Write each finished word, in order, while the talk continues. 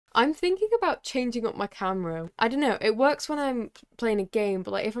I'm thinking about changing up my camera. I don't know, it works when I'm playing a game, but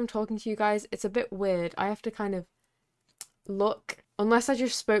like if I'm talking to you guys, it's a bit weird. I have to kind of look, unless I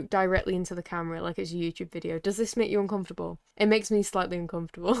just spoke directly into the camera like it's a YouTube video. Does this make you uncomfortable? It makes me slightly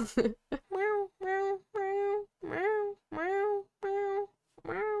uncomfortable.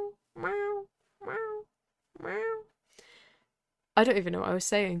 I don't even know what I was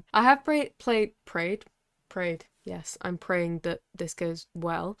saying. I have prayed. Yes, I'm praying that this goes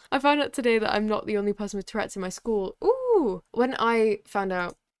well. I found out today that I'm not the only person with Tourette's in my school. Ooh! When I found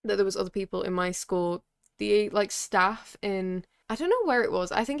out that there was other people in my school, the like staff in, I don't know where it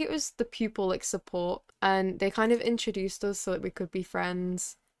was. I think it was the pupil like support, and they kind of introduced us so that we could be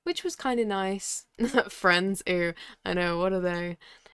friends, which was kind of nice. Friends, ew. I know, what are they?